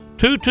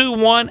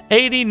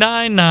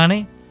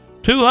221-8990.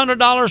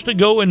 $200 to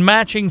go in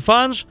matching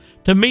funds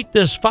to meet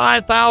this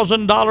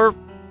 $5,000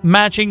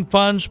 matching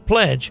funds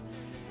pledge.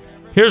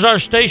 Here's our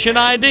station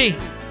ID.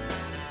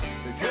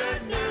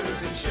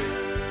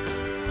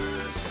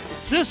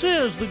 This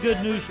is the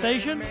Good News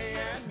Station,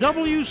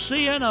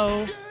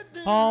 WCNO,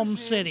 Palm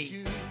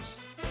City.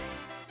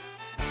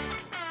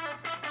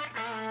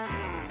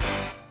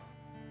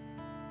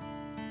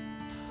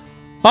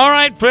 All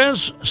right,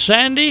 friends,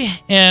 Sandy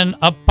in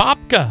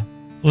Apopka,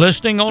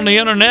 listening on the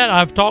internet.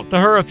 I've talked to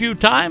her a few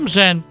times,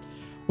 and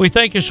we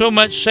thank you so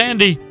much,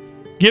 Sandy,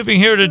 giving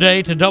here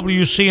today to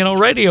WCNO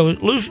Radio.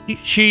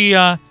 She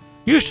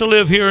used to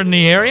live here in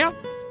the area,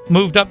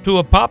 moved up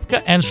to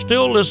Apopka, and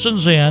still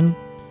listens in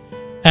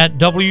at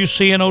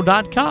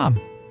WCNO.com.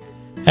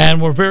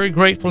 And we're very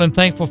grateful and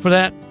thankful for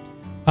that.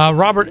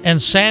 Robert and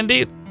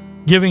Sandy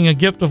giving a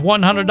gift of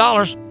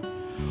 $100.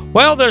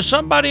 Well, there's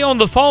somebody on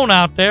the phone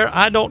out there.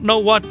 I don't know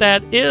what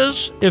that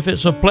is, if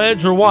it's a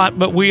pledge or what,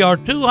 but we are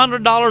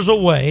 $200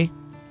 away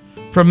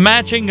from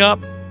matching up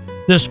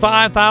this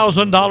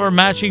 $5,000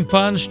 matching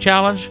funds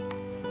challenge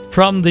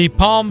from the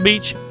Palm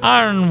Beach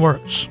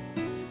Ironworks.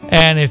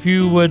 And if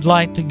you would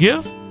like to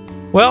give,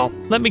 well,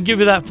 let me give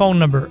you that phone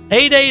number,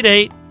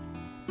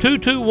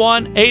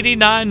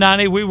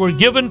 888-221-8990. We were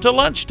given to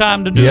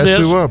lunchtime to do this.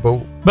 Yes, we were,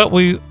 but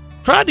we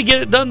tried to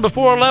get it done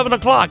before 11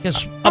 o'clock.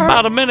 It's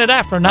about a minute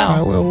after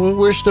now. Well,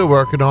 we're still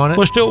working on it.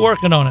 We're still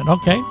working on it,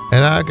 okay.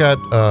 And I got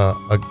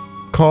a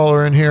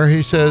caller in here.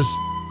 He says,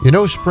 "You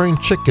know spring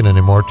chicken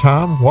anymore,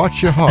 Tom.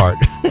 Watch your heart."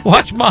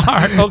 Watch my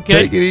heart,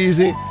 okay. Take it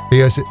easy.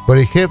 But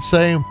he kept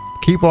saying,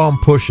 keep on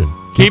pushing.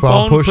 Keep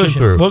on pushing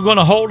through. We're going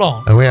to hold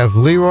on. And we have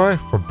Leroy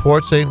from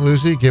Port St.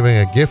 Lucie giving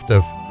a gift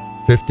of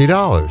 $50.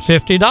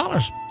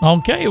 $50.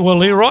 Okay, well,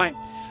 Leroy,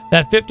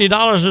 that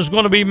 $50 is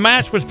going to be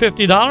matched with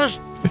 $50.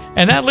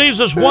 And that leaves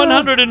us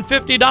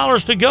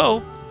 $150 to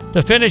go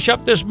to finish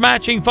up this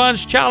matching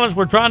funds challenge.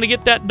 We're trying to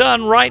get that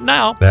done right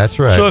now. That's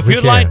right. So if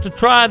you'd like to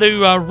try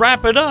to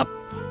wrap it up,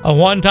 a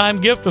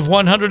one-time gift of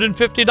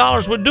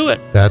 $150 would do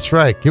it. That's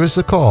right. Give us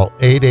a call,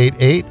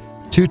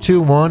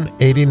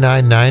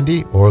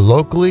 888-221-8990, or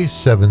locally,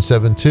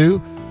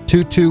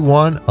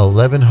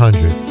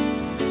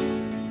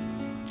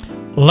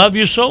 772-221-1100. Love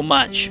you so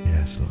much.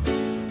 Yes, Lord.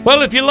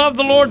 Well, if you love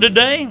the Lord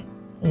today,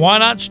 why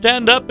not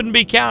stand up and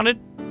be counted?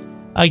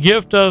 A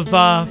gift of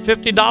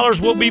 $50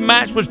 will be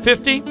matched with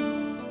 $50.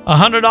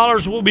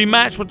 $100 will be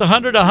matched with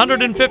 $100.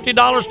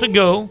 $150 to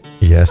go.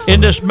 Yes.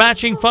 In this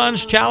matching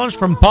funds challenge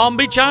from Palm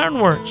Beach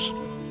Ironworks.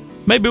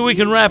 Maybe we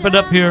can wrap it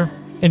up here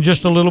in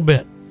just a little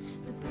bit.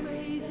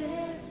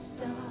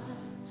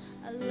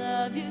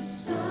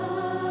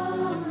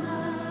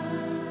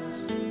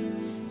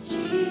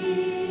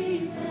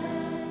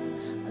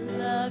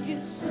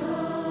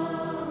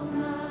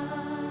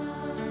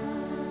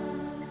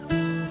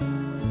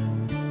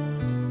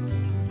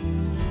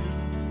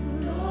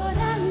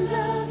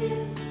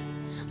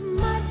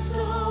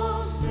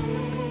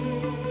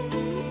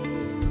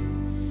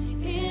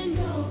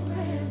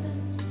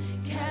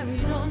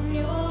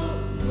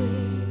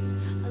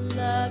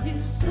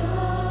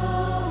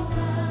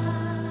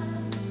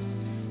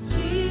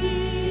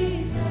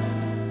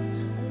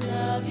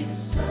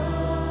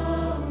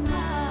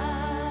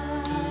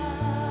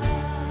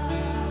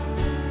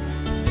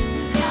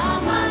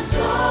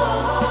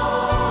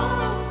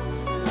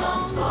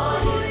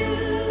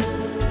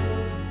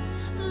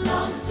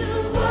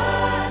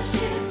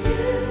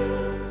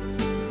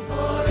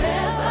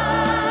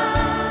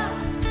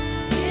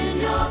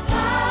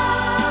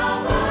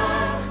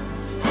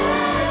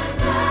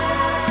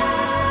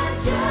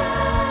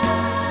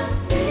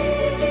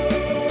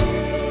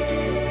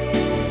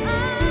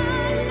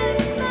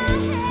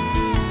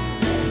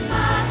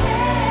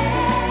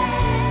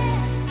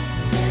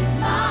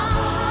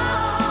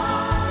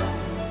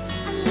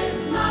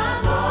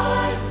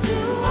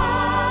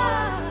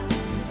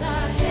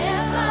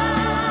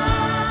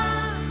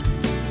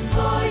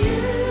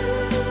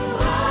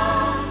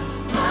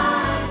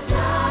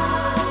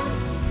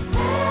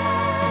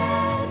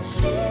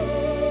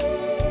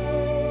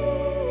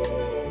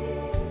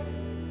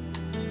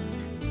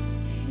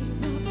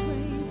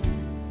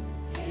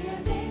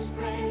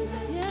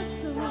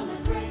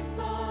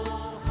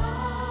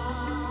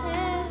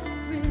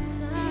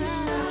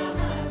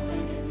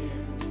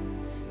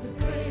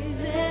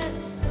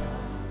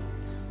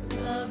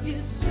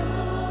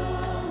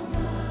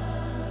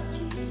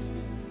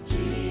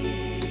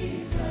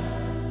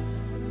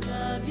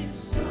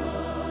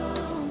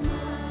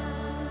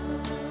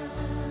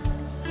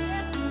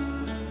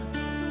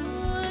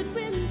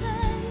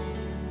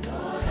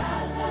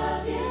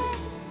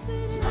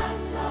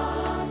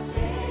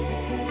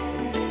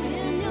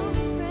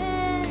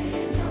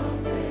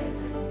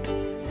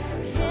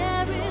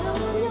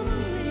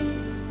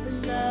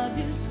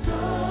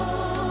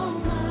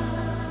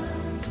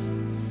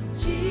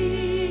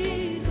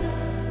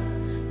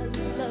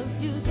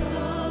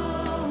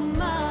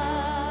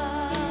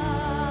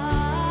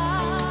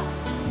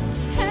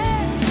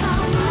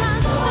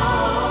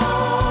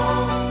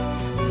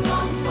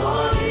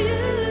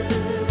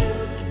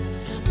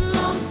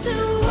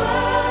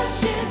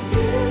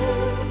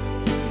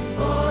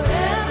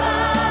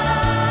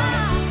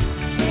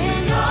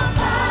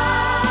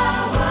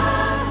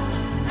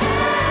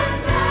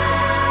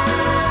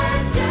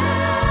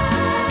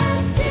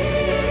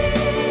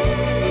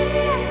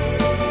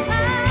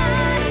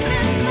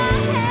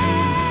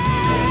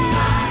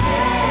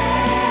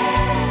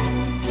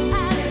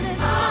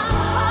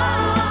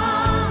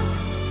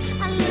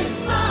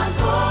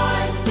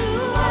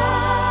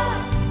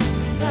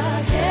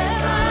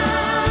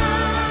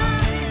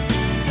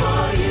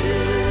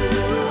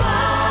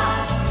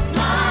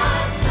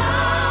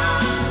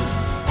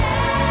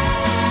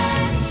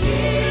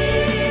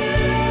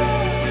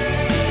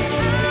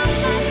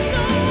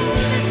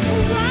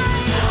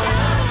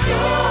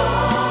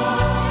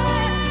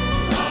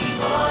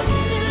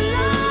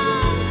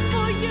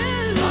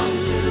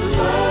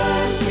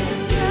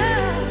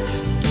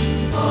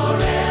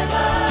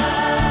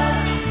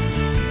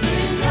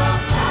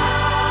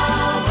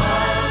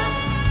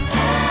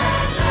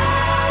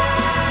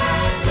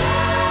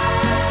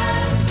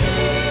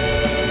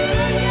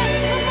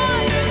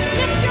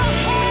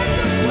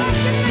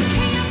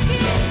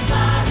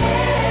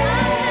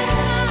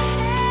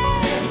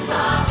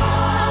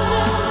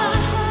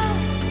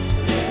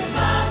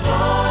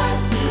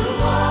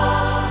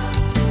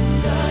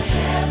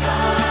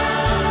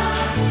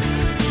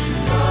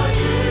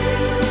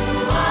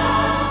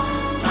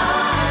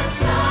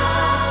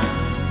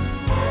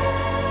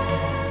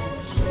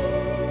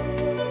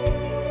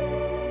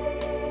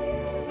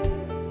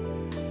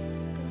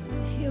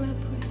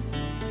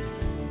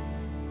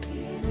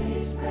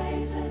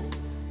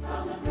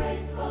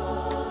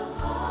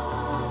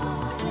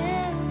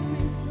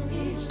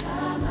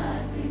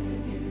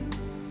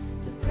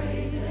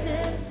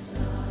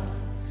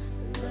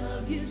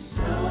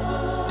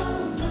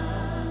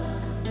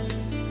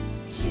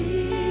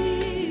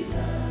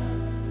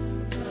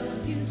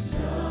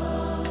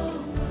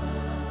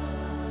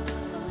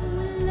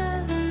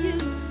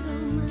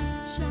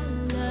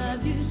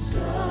 you so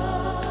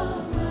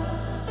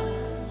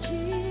much,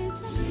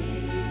 Jesus.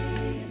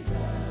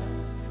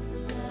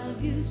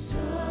 Love you so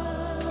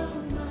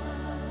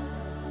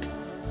much.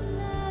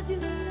 Love you,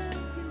 I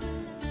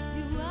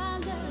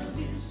love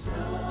you so.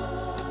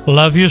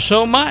 Love you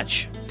so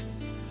much.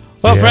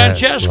 Well, Yes,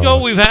 Francesco,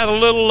 Lord. we've had a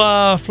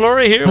little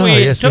flurry here. Oh, We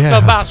yes, took we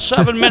have. about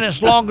 7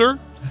 minutes longer,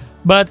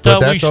 but But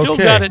we that's still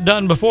okay. got it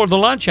done before the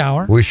lunch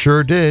hour. We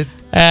sure did.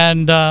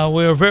 And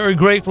we are very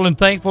grateful and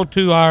thankful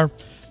to our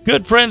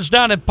good friends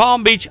down at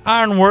Palm Beach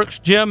Ironworks,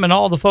 Jim, and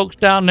all the folks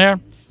down there.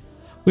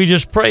 We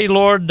just pray,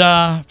 Lord,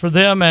 for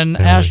them and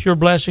ask your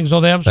blessings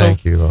on them.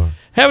 Thank you, Lord.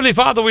 Heavenly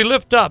Father, we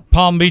lift up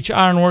Palm Beach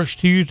Ironworks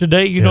to you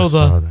today. You know Yes,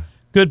 the Father.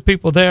 good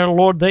people there,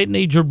 Lord. They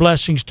need your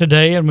blessings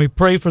today, and we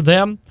pray for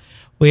them.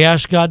 We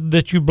ask, God,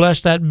 that you bless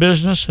that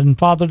business, and,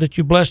 Father, that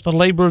you bless the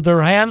labor of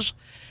their hands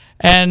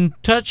and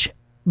touch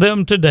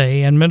them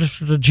today and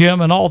minister to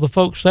Jim and all the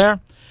folks there.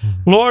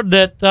 Lord,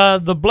 that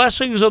the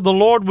blessings of the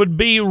Lord would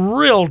be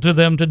real to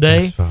them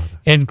today. Yes, Father.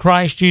 In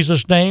Christ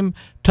Jesus' name,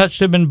 touch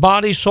them in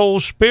body, soul,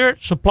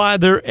 spirit, supply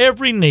their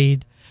every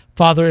need,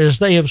 Father, as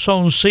they have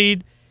sown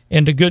seed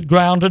into good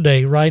ground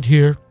today, right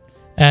here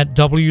at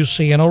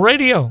WCNO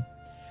Radio.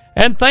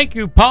 And thank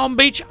you, Palm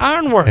Beach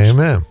Ironworks.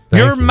 Amen.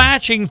 Thank Your you.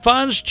 matching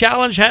funds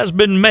challenge has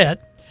been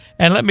met.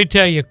 And let me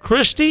tell you,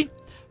 Christy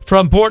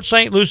from Port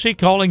St. Lucie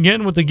calling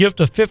in with a gift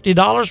of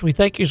 $50. We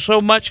thank you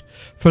so much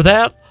for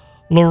that.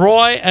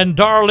 Leroy and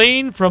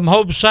Darlene from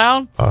Hope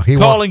Sound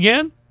calling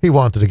in. He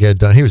wanted to get it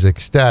done. He was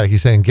ecstatic.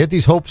 He's saying, get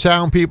these Hope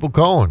Sound people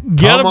going.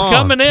 Get Come them on.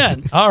 coming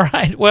in. All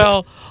right.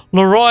 Well,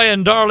 Leroy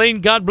and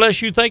Darlene, God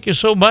bless you. Thank you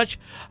so much.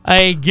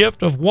 A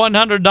gift of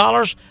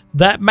 $100.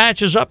 That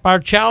matches up our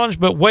challenge.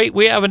 But wait,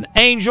 we have an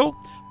angel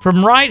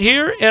from right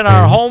here in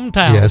our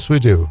hometown. Yes, we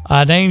do.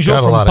 An angel Got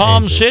a from lot of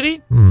Palm angels.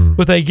 City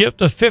with a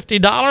gift of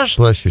 $50.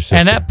 Bless you, sister.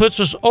 And that puts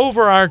us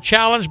over our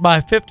challenge by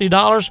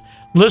 $50.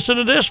 Listen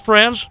to this,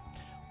 friends.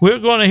 We're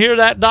going to hear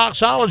that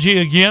doxology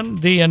again,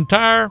 the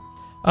entire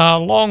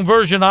long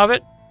version of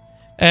it.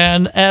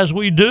 And as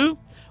we do,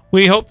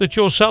 we hope that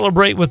you'll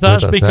celebrate with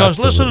us because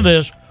listen to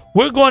this.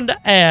 We're going to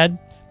add,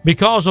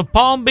 because of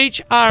Palm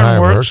Beach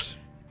Ironworks,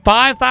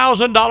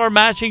 $5,000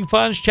 matching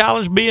funds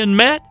challenge being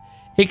met,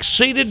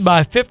 exceeded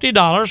by $50.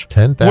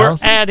 $10,000? We're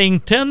adding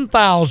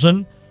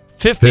 $10,050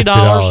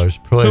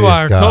 $50. Praise to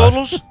our God.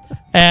 totals,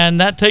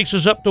 and that takes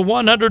us up to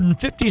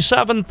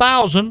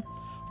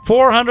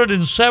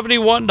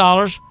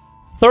 $157,471.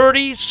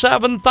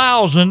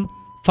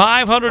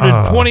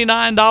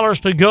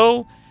 $37,529 to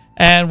go,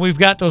 and we've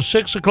got till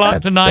 6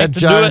 o'clock tonight that to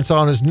do giant's it.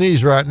 on his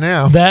knees right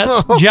now. That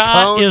Calm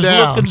giant is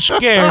down. looking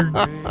scared.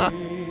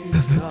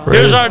 Praise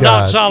Here's our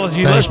God.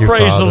 doxology. Thank Let's you,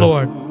 praise Father. the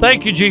Lord.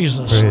 Thank you,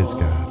 Jesus. Praise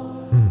God.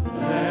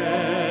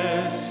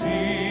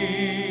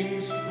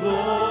 Blessings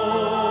flow.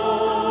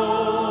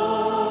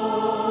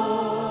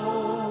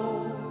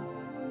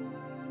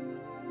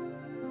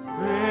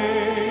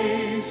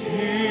 Praise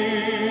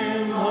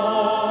Him,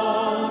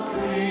 all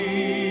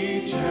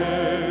creatures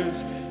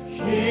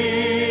here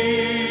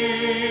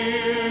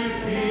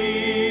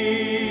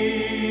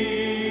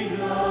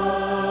below.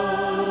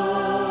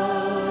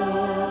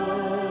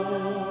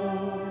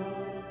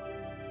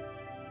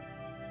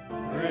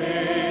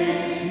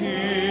 Praise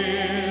Him.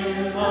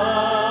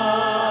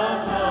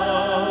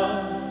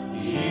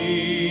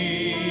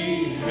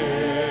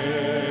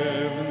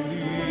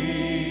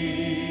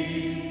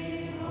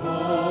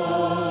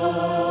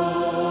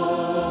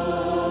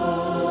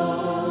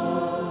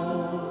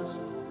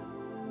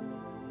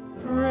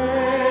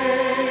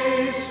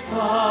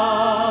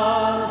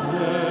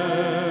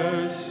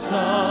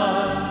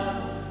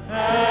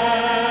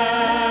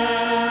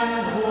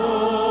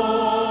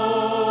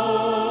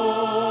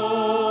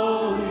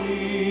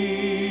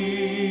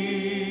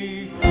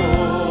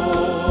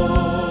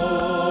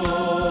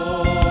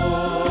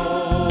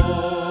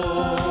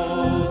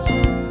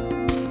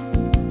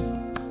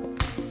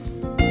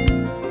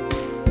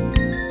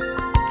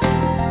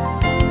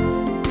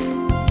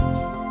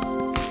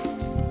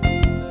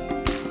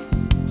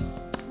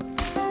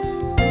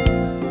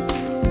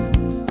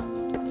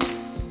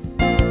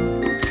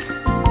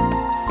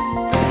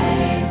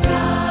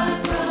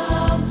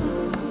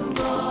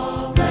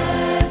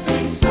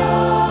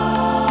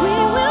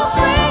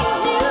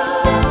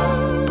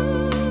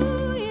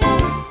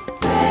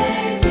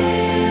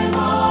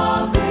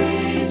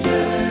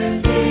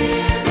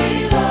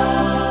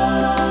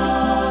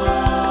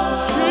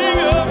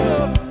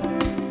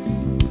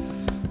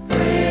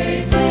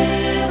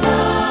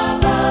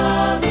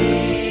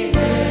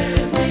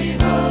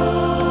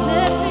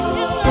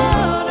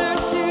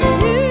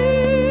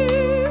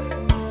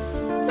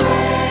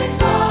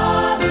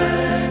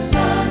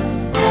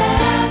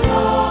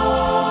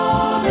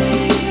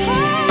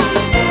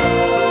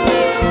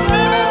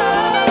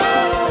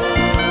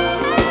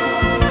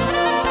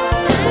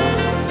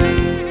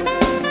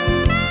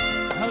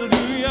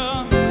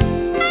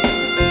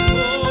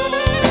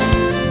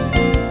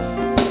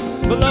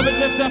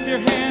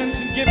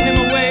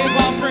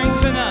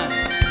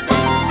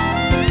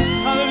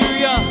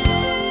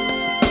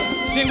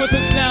 with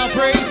us now.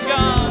 Praise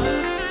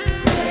God.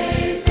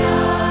 Praise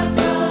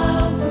God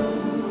from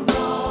whom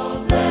all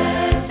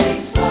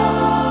blessings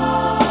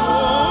flow.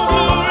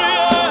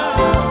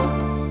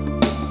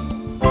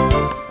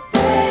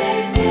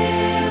 Praise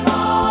Him,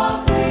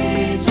 all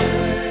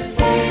creatures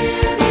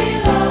here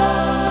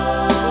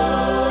below.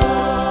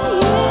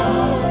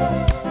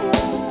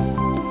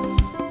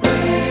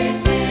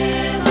 Praise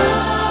Him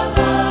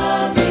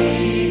above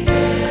the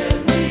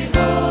heavenly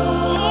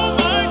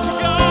host.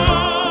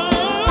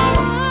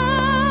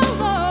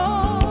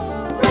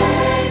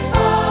 Praise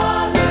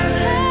Father,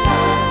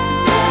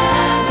 Son,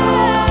 and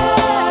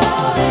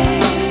Holy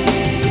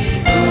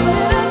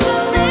Spirit.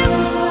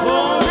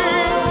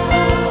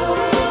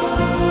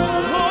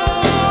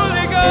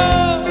 Holy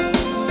God,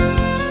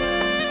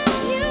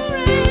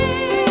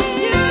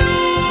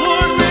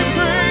 Lord, we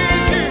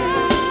praise you.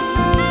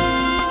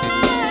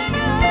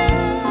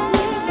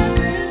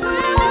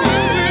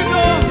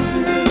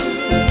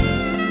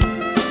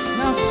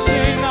 Now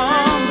sing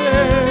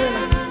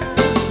Amen.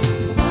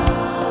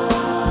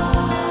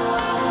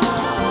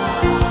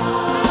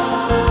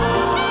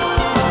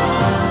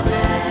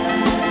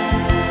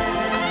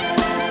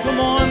 Come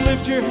on,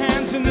 lift your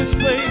hands in this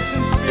place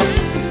and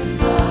sing.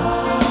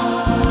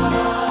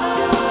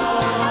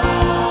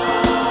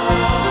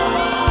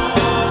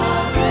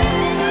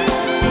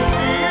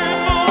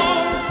 Sing,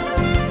 Lord,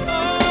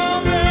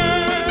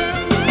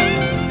 Amen.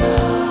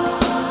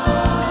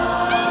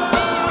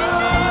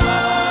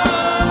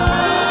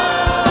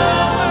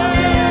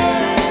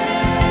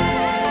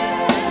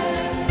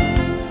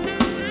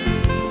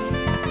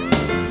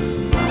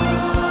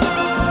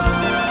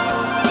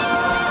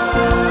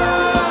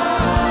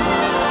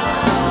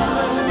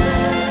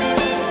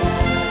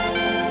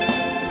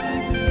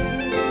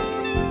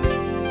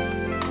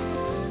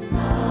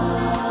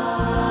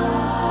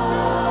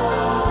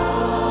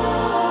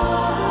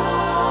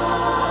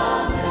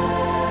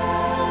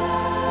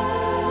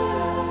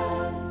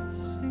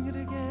 Sing it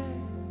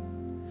again.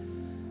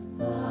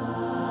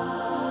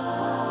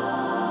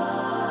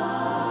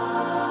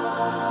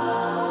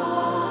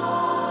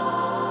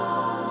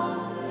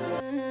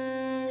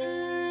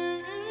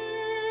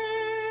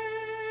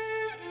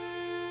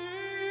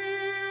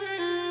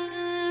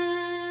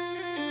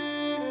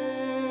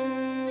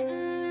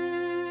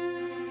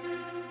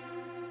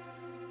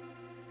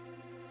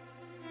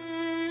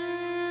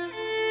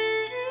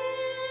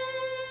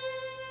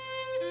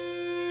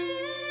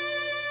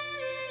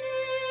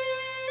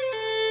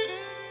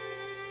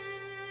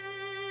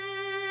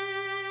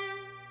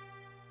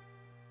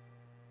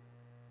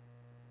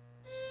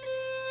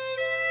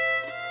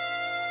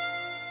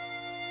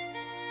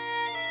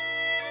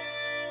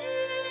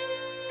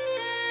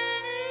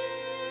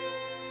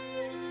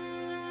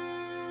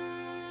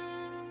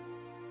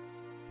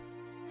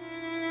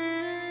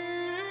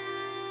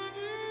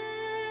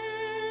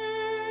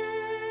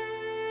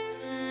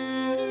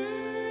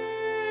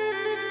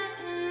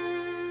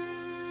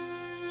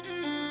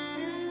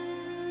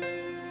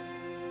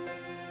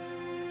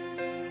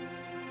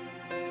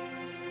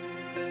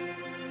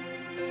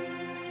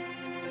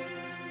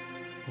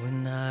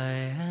 When I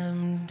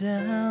am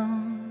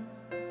down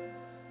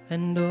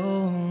and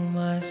oh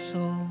my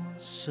soul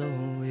so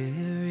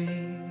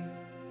weary,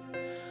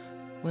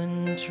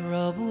 when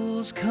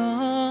troubles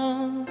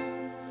come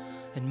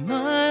and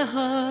my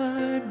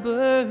heart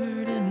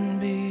burden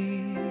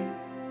be,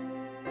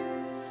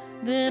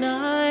 then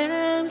I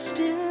am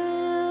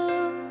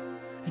still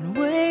and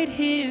wait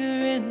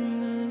here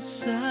in the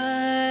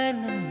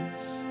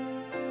silence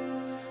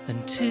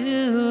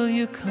until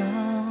you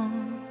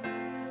come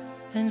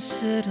and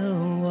sit a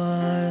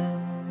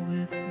while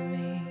with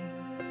me.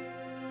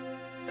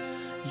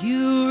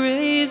 You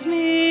raise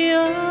me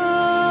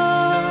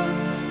up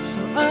so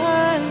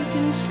I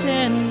can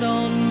stand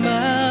on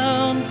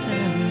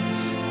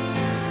mountains.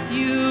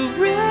 You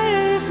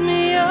raise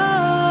me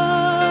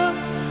up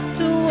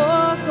to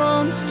walk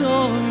on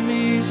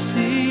stormy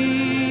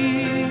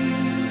seas.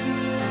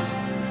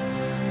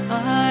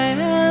 I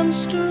am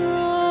strong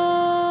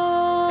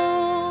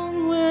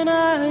when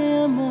I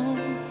am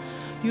on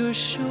your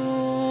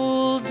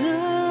shoulders.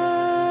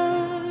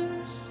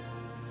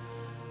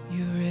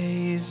 You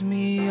raise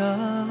me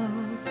up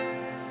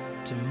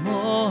to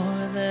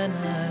more than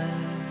I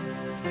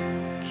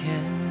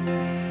can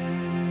be.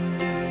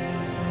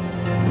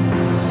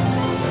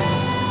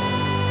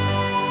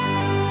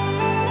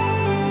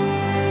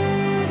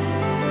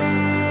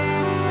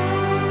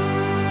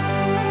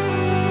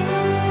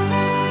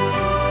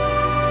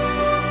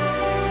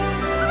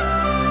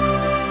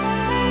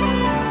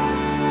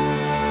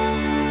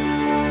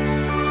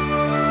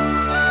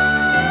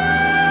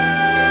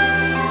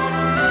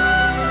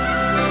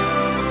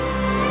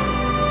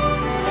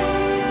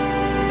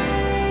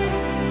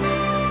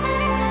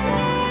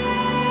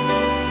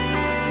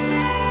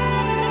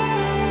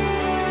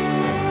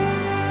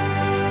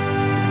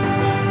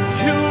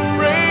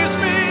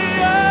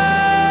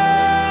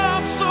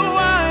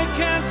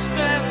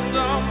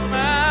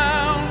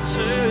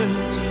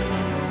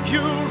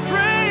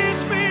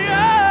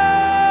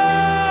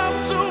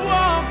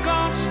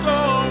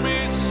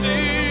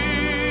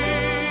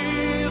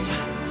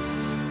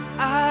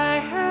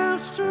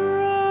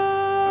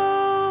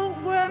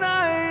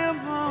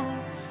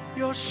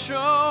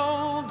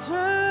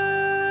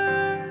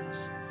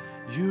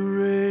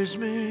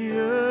 me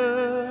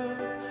up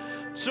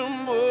to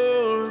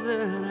more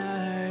than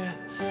I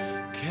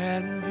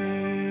can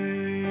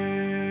be.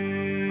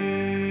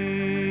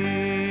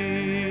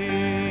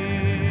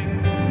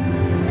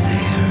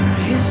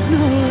 There is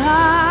no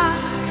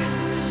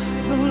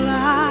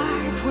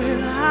life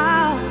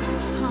without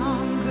its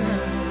hunger.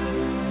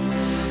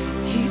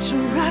 Each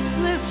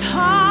restless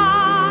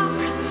heart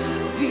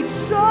beats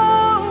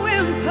so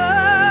imperfectly.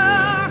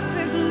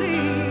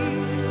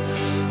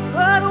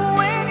 But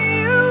when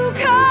you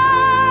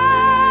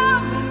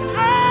come,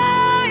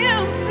 I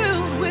am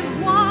filled with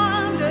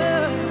wonder.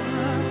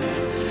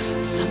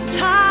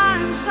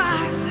 Sometimes I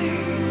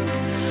think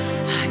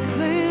I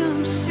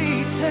glimpse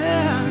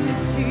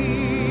eternity.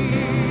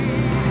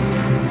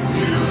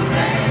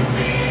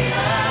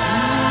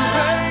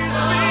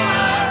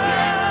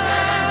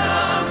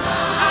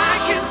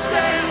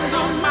 Stand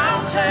on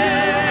mountains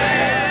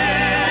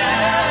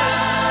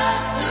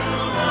to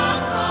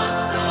walk on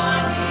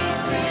stormy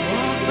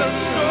seas, the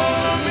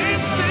stormy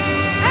sea,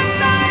 and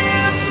I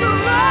am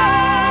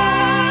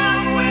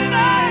strong when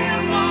I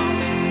am on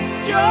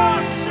your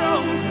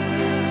shoulder.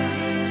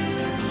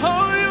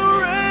 Oh, you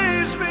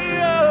raise me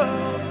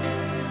up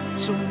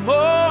to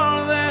more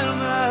than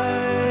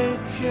I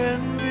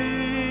can be.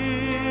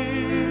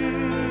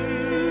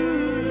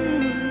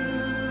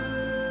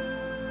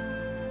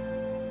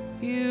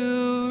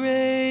 You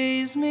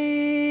raise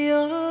me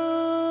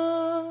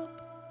up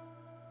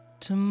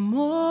to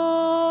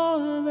more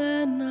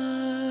than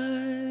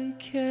I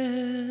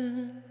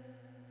can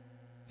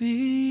be.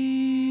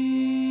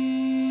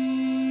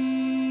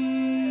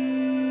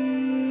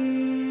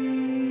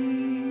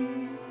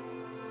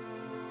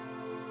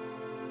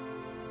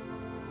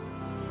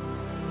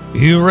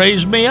 You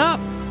Raise Me Up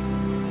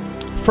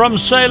from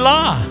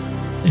Selah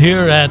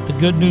here at the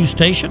Good News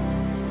Station,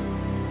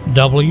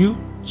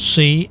 WCNO.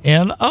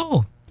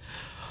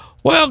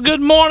 Well, good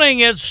morning.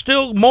 It's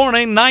still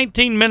morning,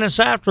 19 minutes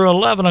after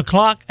 11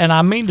 o'clock, and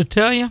I mean to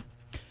tell you,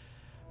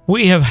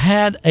 we have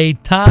had a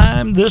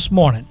time this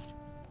morning.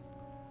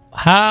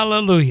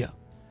 Hallelujah.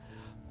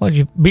 What,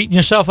 you beating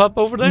yourself up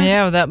over there?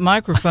 Yeah, with that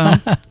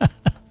microphone.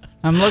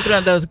 I'm looking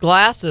at those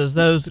glasses,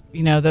 those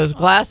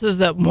glasses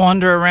that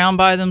wander around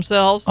by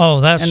themselves. Oh,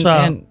 that's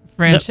and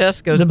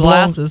Francesco's the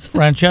glasses.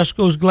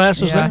 Francesco's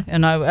glasses Yeah, there?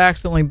 and I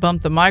accidentally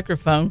bumped the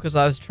microphone because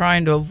I was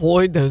trying to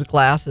avoid those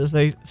glasses.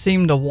 They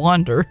seem to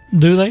wander.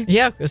 Do they?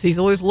 Yeah, because he's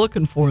always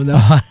looking for them.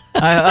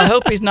 I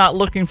hope he's not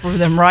looking for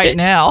them right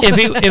now.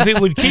 If he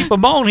would keep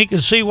them on, he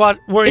could see where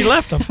he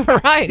left them.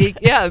 Right.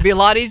 It'd be a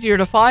lot easier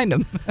to find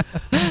them.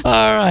 All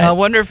right. I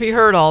wonder if he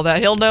heard all that.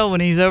 He'll know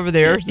when he's over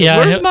there. Yeah,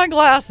 Where's my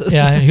glasses?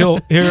 Yeah, he'll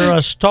hear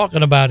us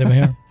talking about him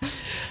here.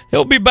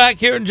 He'll be back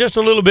here in just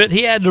a little bit.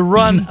 He had to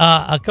run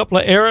a couple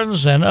of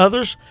errands and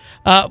others.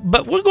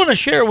 But we're going to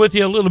share with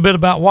you a little bit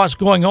about what's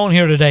going on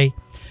here today.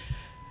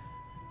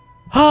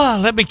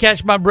 Let me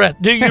catch my breath.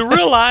 Do you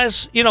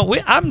realize,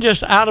 I'm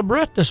just out of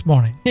breath this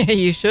morning. Yeah,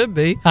 you should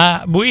be.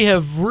 We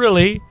have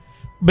really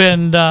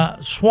been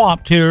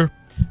swamped here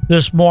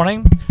this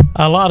morning.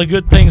 A lot of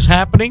good things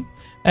happening,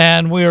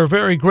 and we are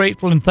very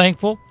grateful and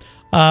thankful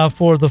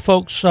for the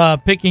folks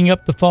picking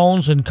up the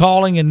phones and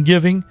calling and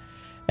giving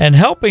and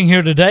helping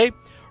here today.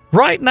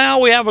 Right now,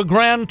 we have a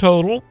grand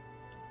total,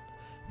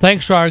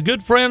 thanks to our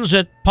good friends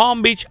at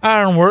Palm Beach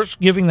Ironworks,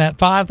 giving that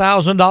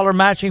 $5,000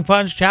 matching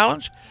funds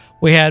challenge.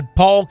 We had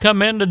Paul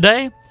come in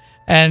today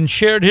and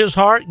shared his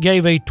heart,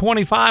 gave a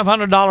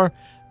 $2,500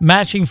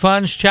 matching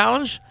funds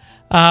challenge.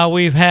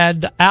 We've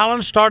had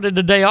Alan started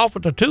the day off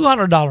with a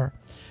 $200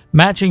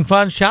 matching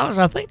funds challenge.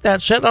 I think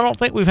that's it. I don't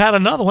think we've had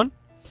another one,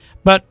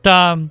 but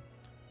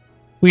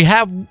we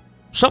have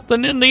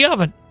something in the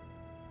oven.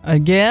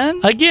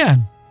 Again,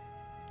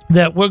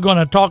 that we're going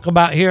to talk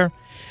about here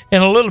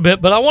in a little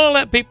bit. But I want to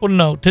let people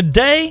know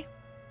today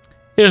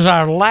is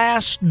our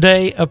last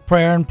day of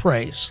prayer and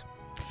praise.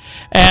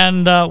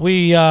 And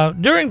we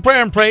during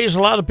prayer and praise, a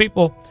lot of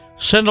people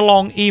send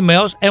along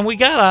emails. And we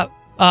got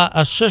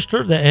a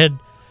sister that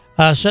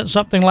had sent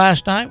something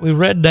last night. We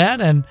read that,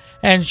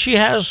 and she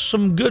has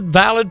some good,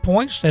 valid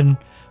points. And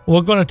we're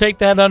going to take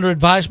that under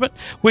advisement.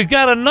 We've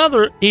got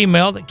another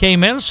email that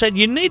came in and said,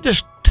 you need to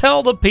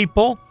tell the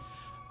people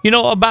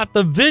about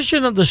the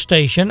vision of the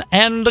station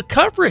and the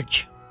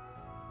coverage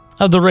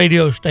of the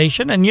radio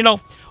station. And,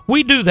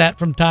 we do that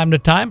from time to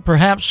time.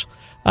 Perhaps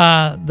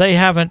they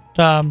haven't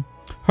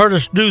heard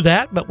us do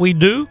that, but we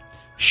do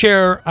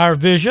share our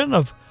vision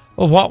of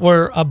what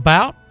we're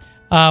about.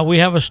 We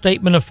have a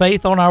statement of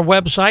faith on our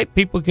website.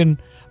 People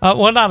can,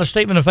 not a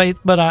statement of faith,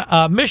 but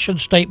a mission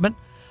statement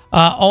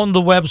on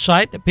the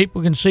website that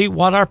people can see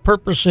what our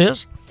purpose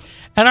is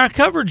and our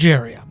coverage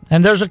area.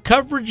 And there's a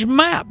coverage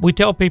map. We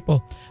tell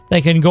people they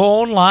can go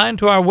online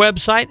to our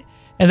website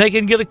and they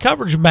can get a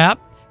coverage map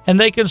and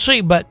they can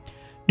see. But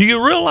do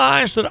you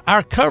realize that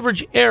our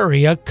coverage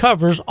area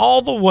covers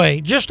all the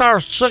way, just our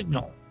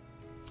signal,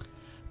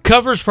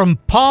 covers from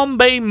Palm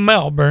Bay,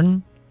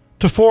 Melbourne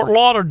to Fort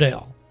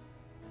Lauderdale,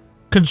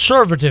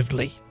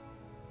 conservatively.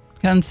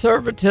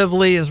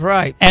 Conservatively is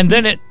right. And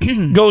then it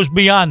goes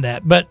beyond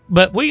that. But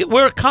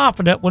we're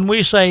confident when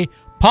we say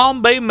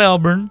Palm Bay,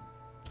 Melbourne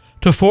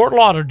to Fort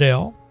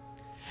Lauderdale,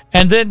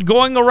 and then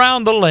going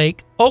around the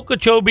lake,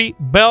 Okeechobee,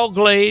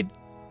 Belglade,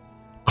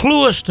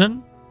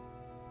 Clewiston,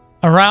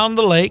 around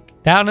the lake,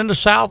 down into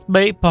South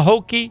Bay,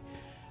 Pahokee,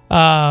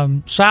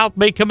 South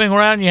Bay coming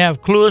around, you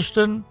have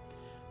Clewiston,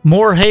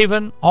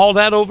 Moorhaven, all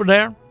that over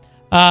there.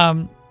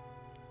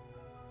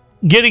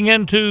 Getting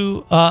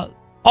into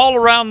all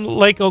around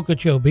Lake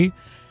Okeechobee,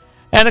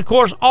 and of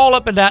course all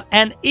up and down,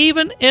 and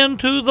even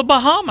into the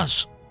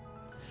Bahamas.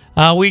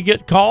 We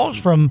get calls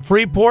from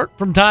Freeport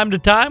from time to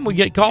time. We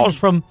get calls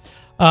from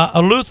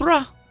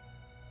Eleuthera.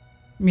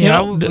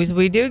 Yeah,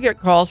 we do get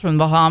calls from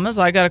Bahamas.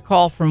 I got a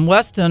call from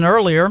Weston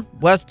earlier.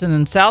 Weston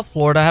in South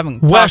Florida. I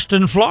haven't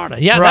Weston, Florida.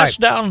 Yeah, right. That's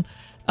down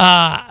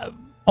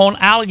on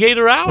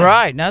Alligator Alley.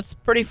 Right, that's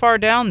pretty far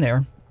down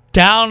there.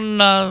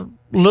 Down a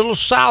little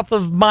south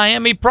of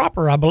Miami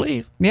proper, I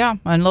believe. Yeah,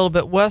 and a little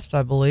bit west,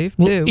 I believe,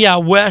 too. Yeah,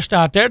 west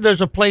out there.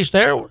 There's a place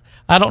there.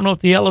 I don't know if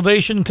the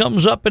elevation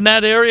comes up in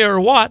that area or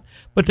what,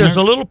 but there's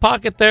a little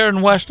pocket there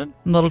in Weston.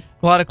 A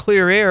lot of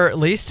clear air, at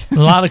least. A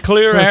lot of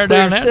clear air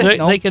clear down there.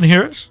 They can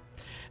hear us.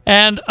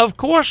 And, of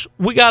course,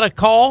 we got a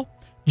call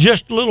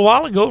just a little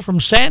while ago from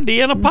Sandy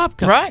in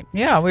Apopka. Right,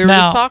 yeah, we were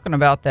just talking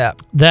about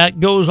that. That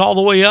goes all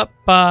the way up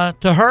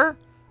to her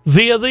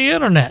via the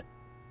internet.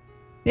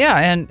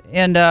 Yeah,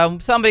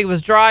 and somebody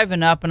was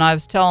driving up, and I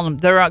was telling them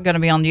they're going to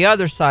be on the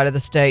other side of the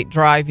state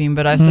driving,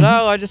 but I said,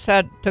 I just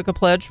took a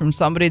pledge from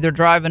somebody. They're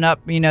driving up,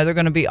 they're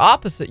going to be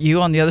opposite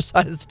you on the other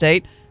side of the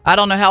state. I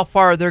don't know how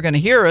far they're going to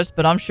hear us,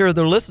 but I'm sure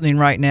they're listening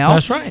right now.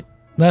 That's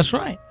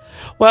right.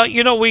 Well,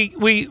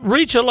 we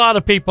reach a lot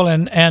of people,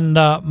 and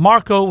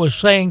Marco was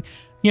saying,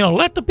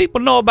 let the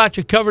people know about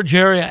your coverage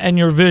area and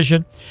your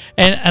vision.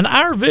 And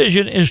our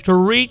vision is to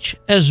reach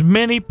as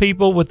many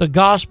people with the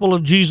gospel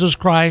of Jesus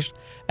Christ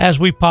as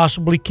we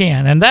possibly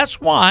can. And that's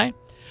why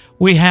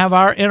we have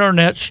our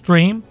internet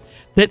stream,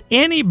 that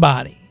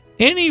anybody,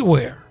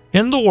 anywhere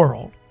in the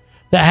world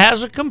that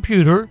has a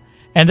computer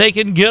and they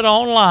can get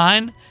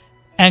online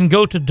and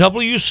go to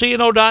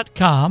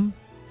WCNO.com,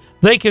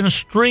 they can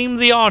stream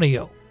the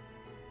audio.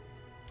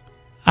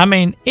 I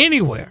mean,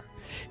 anywhere.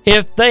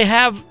 If they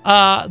have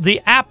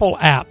the Apple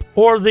app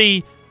or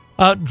the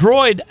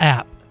Droid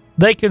app,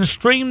 they can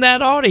stream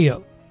that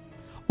audio.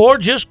 Or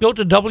just go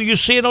to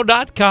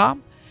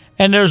WCNO.com,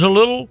 and there's a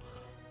little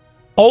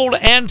old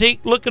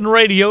antique-looking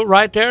radio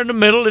right there in the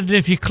middle, and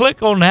if you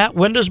click on that,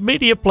 Windows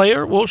Media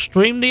Player will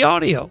stream the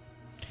audio.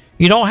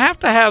 You don't have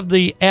to have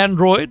the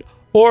Android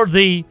or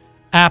the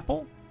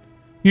Apple.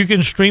 You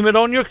can stream it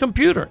on your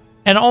computer.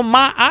 And on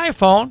my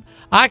iPhone,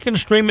 I can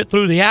stream it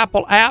through the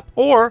Apple app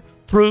or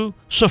through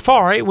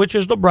Safari, which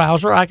is the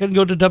browser. I can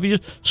go to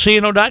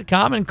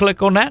WCNO.com and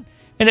click on that,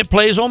 and it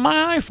plays on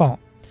my iPhone.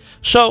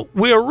 So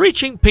we are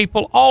reaching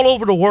people all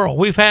over the world.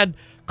 We've had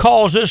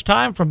calls this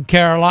time from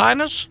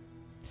Carolinas.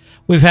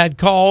 We've had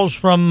calls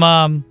from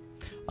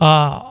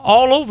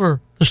all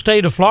over the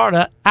state of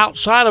Florida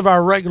outside of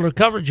our regular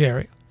coverage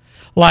area,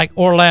 like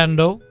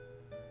Orlando,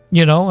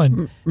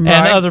 and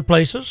other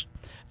places.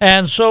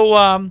 And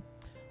so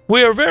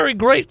we are very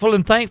grateful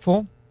and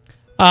thankful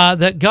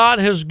that God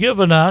has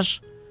given us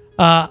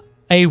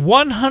a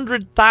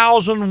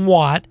 100,000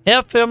 watt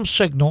FM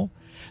signal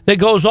that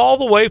goes all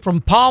the way from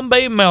Palm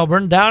Bay,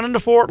 Melbourne, down into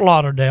Fort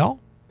Lauderdale,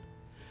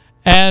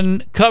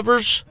 and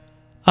covers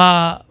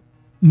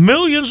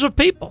millions of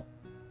people.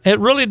 It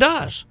really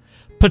does.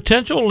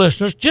 Potential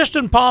listeners, just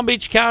in Palm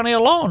Beach County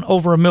alone,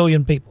 over 1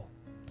 million people.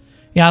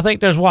 Yeah, I think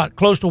there's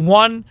close to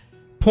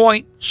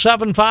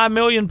 1.75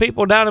 million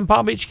people down in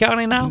Palm Beach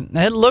County now?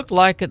 It looked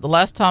like it the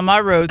last time I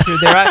rode through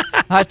there.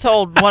 I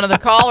told one of the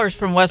callers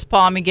from West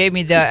Palm, he gave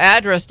me the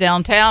address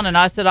downtown, and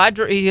I said,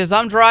 he goes,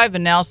 I'm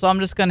driving now, so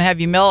I'm just going to have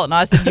you mail it. And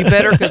I said, you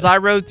better, because I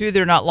rode through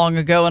there not long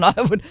ago, and I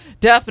would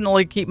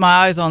definitely keep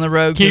my eyes on the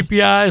road. Keep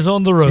your eyes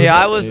on the road. Yeah,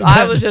 I was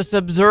just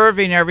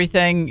observing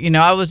everything.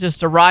 I was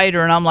just a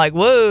rider, and I'm like,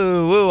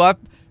 whoa,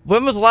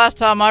 when was the last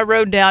time I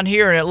rode down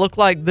here and it looked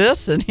like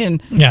this?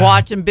 And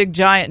watching big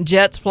giant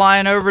jets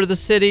flying over the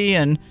city,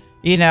 and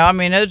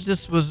it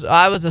just was.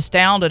 I was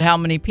astounded how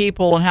many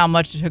people and how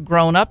much it had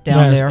grown up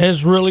down there.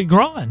 It's really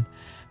growing,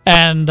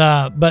 and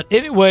but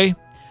anyway,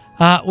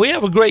 we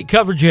have a great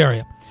coverage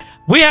area.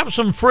 We have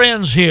some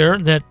friends here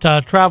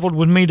that traveled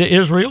with me to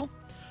Israel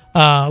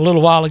a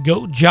little while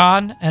ago,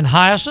 John and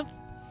Hyacinth,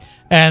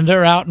 and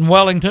they're out in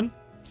Wellington.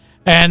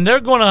 And they're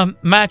going to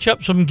match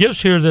up some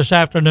gifts here this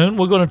afternoon.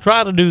 We're going to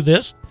try to do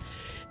this.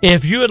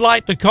 If you would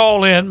like to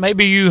call in,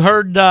 maybe you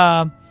heard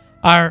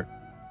our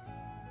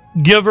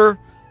giver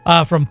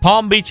from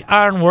Palm Beach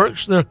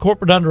Ironworks, their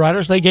corporate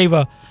underwriters. They gave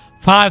a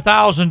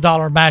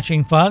 $5,000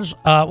 matching funds.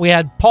 We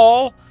had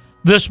Paul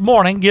this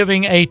morning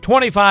giving a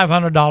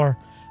 $2,500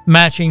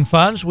 matching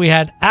funds. We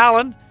had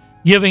Alan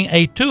giving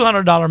a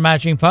 $200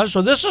 matching funds.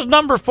 So this is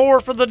number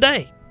 4 for the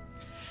day.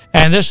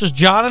 And this is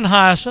John and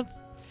Hyacinth.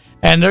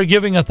 And they're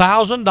giving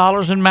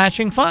 $1,000 in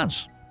matching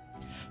funds.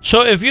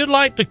 So if you'd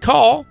like to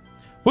call,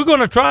 we're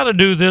going to try to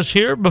do this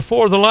here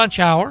before the lunch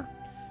hour.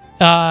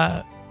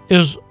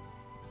 is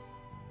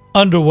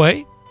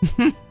underway,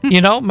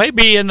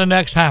 maybe in the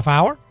next half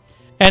hour.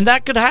 And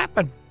that could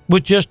happen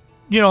with just,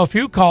 a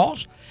few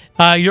calls.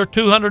 Your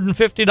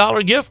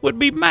 $250 gift would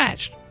be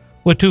matched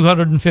with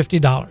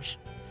 $250.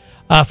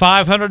 A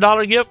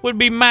 $500 gift would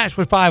be matched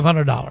with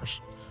 $500.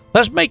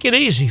 Let's make it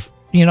easy,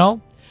 Your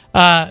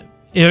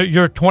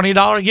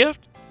 $20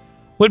 gift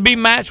would be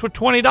matched with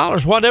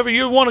 $20. Whatever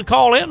you want to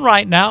call in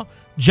right now,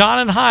 John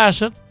and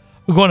Hyacinth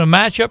are going to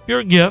match up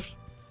your gift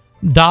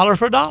dollar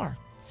for dollar.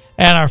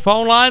 And our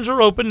phone lines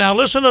are open. Now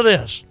listen to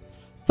this.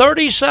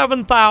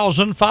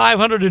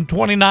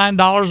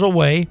 $37,529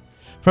 away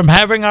from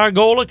having our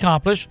goal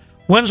accomplished.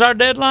 When's our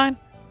deadline?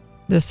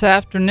 This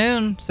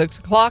afternoon, 6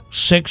 o'clock.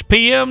 6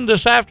 p.m.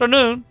 this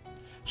afternoon.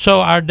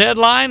 So our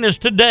deadline is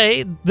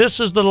today. This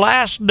is the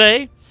last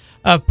day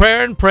of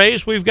prayer and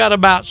praise. We've got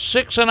about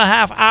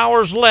 6.5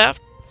 hours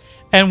left,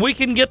 and we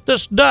can get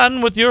this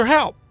done with your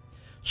help.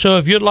 So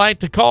if you'd like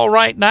to call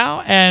right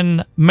now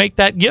and make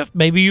that gift,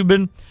 maybe you've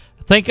been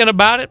thinking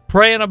about it,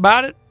 praying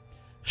about it,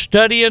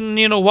 studying,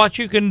 what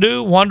you can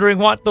do, wondering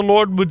what the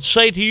Lord would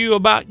say to you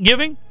about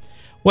giving.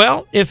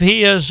 Well, if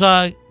He has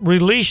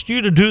released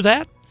you to do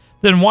that,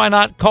 then why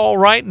not call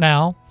right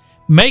now,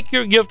 make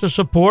your gift of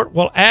support.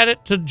 We'll add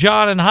it to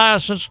John and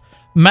Hyacinth's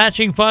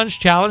Matching Funds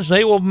Challenge.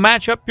 They will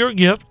match up your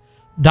gift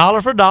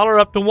dollar for dollar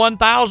up to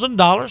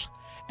 $1,000,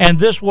 and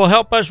this will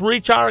help us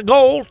reach our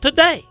goal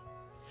today.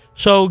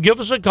 So give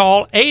us a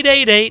call,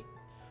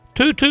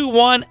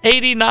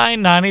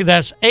 888-221-8990.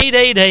 That's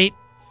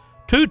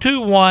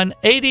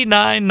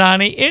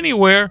 888-221-8990.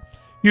 Anywhere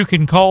you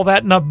can call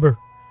that number.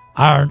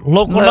 Our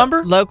local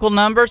number? Local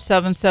number,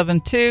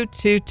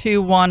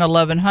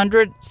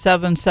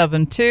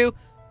 772-221-1100,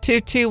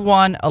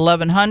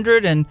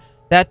 772-221-1100. And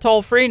that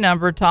toll-free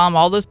number, Tom,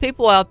 all those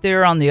people out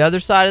there on the other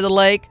side of the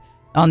lake,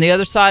 on the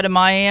other side of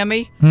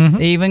Miami,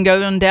 even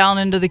going down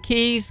into the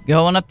Keys,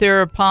 going up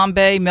there Palm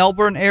Bay,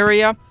 Melbourne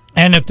area.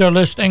 And if they're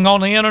listening on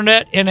the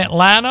internet in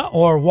Atlanta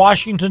or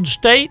Washington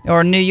State.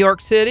 Or New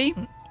York City.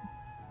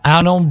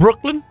 Out on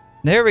Brooklyn.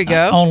 There we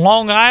go. On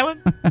Long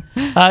Island.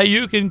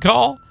 You can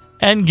call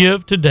and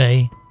give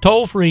today.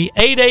 Toll free,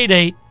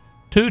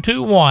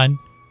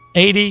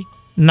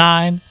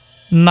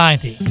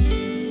 888-221-8990.